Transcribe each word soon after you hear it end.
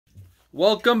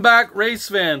Welcome back, race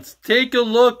fans. Take a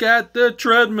look at the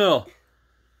treadmill.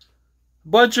 A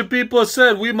bunch of people have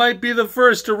said we might be the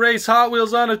first to race Hot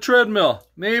Wheels on a treadmill.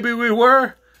 Maybe we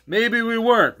were, maybe we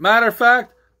weren't. Matter of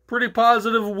fact, pretty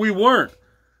positive we weren't.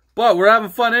 But we're having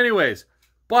fun anyways.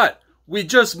 But we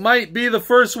just might be the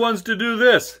first ones to do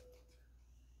this.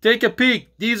 Take a peek.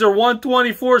 These are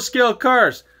 124 scale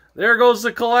cars. There goes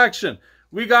the collection.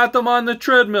 We got them on the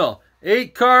treadmill.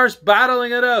 8 cars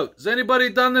battling it out. Has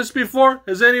anybody done this before?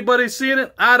 Has anybody seen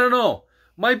it? I don't know.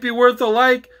 Might be worth a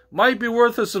like. Might be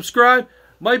worth a subscribe.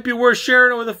 Might be worth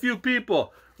sharing it with a few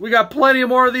people. We got plenty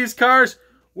more of these cars.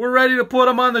 We're ready to put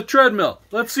them on the treadmill.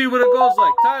 Let's see what it goes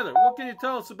like. Tyler, what can you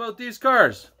tell us about these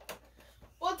cars?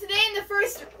 Well, today in the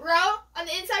first row, on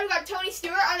the inside we got Tony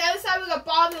Stewart. On the outside we got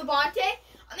Bobby Labonte.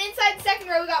 On the inside, the second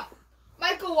row, we got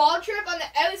Michael Waltrip. On the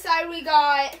outside, we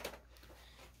got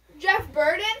Jeff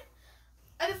Burton.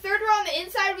 On the third row, on the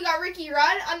inside, we got Ricky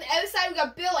Rudd. On the outside, we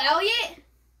got Bill Elliott.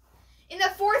 In the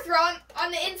fourth row,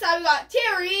 on the inside, we got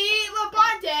Terry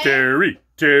Labonte.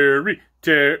 Terry.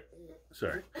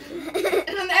 Sorry.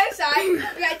 And on the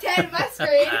outside, we got Ted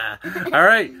Musgrave. All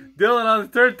right, Dylan on the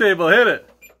turntable, hit it.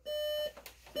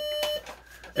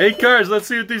 8 cars, let's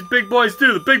see what these big boys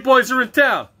do. The big boys are in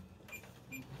town.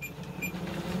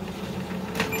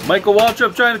 Michael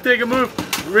Waltrip trying to take a move.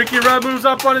 Ricky Rudd moves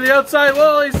up onto the outside.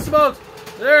 Holy smokes.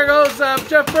 There goes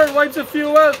Jeff Burton, wipes a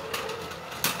few out.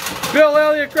 Bill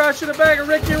Elliott crashing the back, and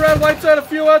Ricky Rudd wipes out a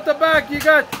few out the back. You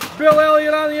got Bill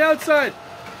Elliott on the outside.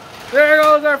 There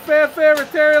goes our fan favorite,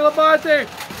 Terry Labonte.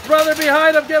 Brother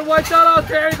behind him getting wiped out. Oh,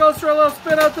 Terry goes for a little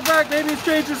spin out the back. Maybe he's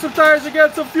changing some tires to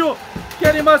get some fuel.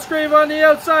 Kenny Musgrave on the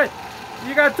outside.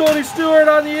 You got Tony Stewart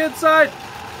on the inside.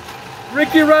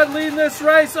 Ricky Rudd leading this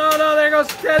race. Oh no, there goes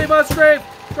Kenny Musgrave.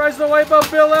 Tries to wipe out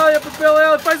Bill Elliott, but Bill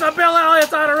Elliott fights on Bill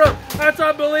Elliott's on the roof. That's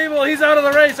unbelievable. He's out of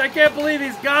the race. I can't believe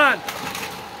he's gone.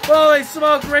 Holy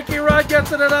smokes, Ricky Rudd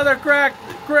gets in another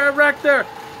wreck there.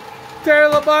 Terry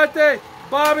Labonte,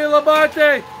 Bobby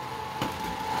Labonte.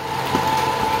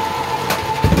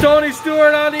 Tony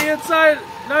Stewart on the inside.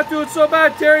 Not doing so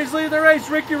bad. Terry's leading the race.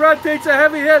 Ricky Rudd takes a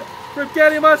heavy hit from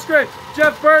Kenny Musgrave.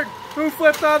 Jeff Burton, who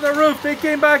flipped on the roof. They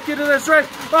came back into this race.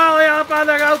 Oh, they up on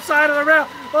the outside of the rail.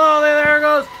 Oh, there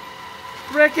goes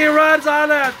Ricky Rudd's on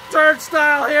the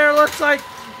turnstile here. Looks like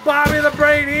Bobby the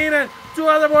Brain Heenan. 2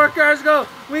 other more cars go.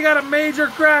 We got a major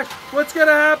crash. What's going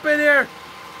to happen here?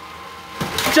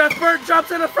 Jeff Burton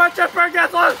jumps in the front. Jeff Burton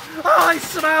gets lost. Holy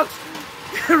smokes.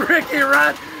 Ricky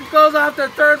Rudd goes off the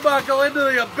turnbuckle into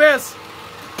the abyss.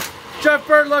 Jeff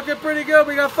Burton looking pretty good.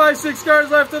 We got 5-6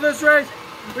 cars left in this race.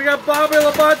 We got Bobby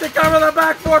Labonte coming the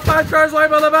back. 4-5 cars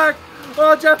wipe on the back.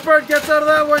 Oh, Jeff Burton gets out of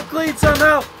that one clean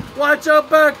somehow. Watch out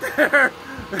back there.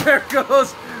 There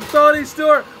goes Tony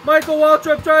Stewart. Michael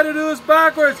Waltrip trying to do this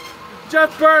backwards.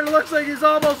 Jeff Burton looks like he's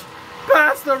almost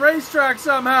past the racetrack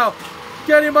somehow.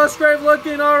 Kenny Musgrave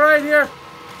looking all right here.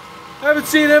 Haven't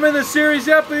seen him in the series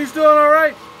yet, but he's doing all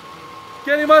right.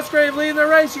 Kenny Musgrave leading the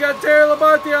race. You got Terry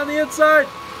Labonte on the inside.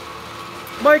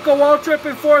 Michael Waltrip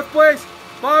in 4th place.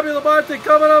 Bobby Labonte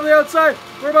coming on the outside.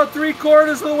 We're about 3/4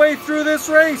 of the way through this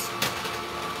race.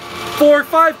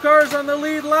 4-5 cars on the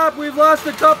lead lap. We've lost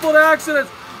a couple of accidents.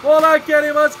 Hold on,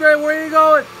 Kenny Musgrave. Where are you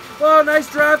going? Oh, nice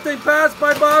drafting pass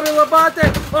by Bobby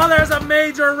Labonte. Oh, there's a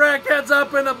major wreck. Heads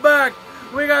up in the back.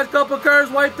 We got a couple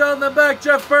cars wiped out in the back.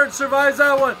 Jeff Burton survives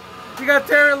that one. You got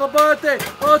Terry Labonte.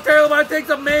 Oh, Terry Labonte takes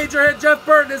a major hit. Jeff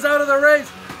Burton is out of the race.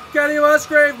 Kenny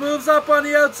Musgrave moves up on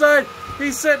the outside.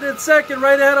 He's sitting in 2nd,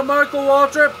 right ahead of Michael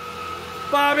Waltrip.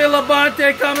 Bobby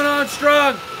Labonte coming on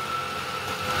strong.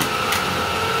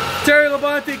 Terry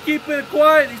Labonte keeping it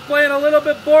quiet. He's playing a little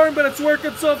bit boring, but it's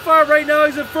working so far. Right now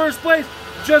he's in 1st place.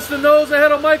 Just a nose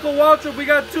ahead of Michael Waltrip. We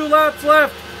got 2 laps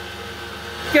left.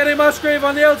 Kenny Musgrave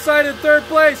on the outside in 3rd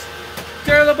place.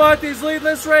 Terry Labonte's leading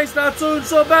this race. Not doing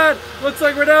so bad. Looks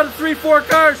like we're down to 3-4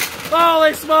 cars.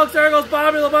 Holy smokes. There goes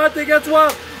Bobby Labonte. Gets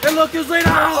wild. And look who's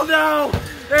leading. Oh no.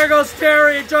 There goes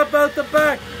Terry. Jump out the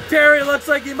back. Terry looks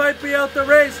like he might be out the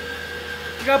race.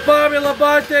 You got Bobby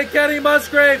Labonte, Kenny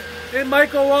Musgrave, and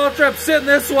Michael Waltrip sitting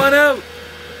this one out.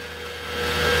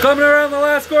 Coming around the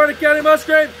last corner, Kenny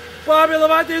Musgrave. Bobby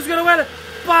Labonte is going to win it.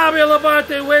 Bobby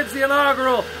Labonte wins the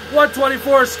inaugural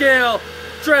 124 scale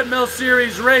Treadmill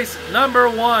Series race number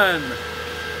 1.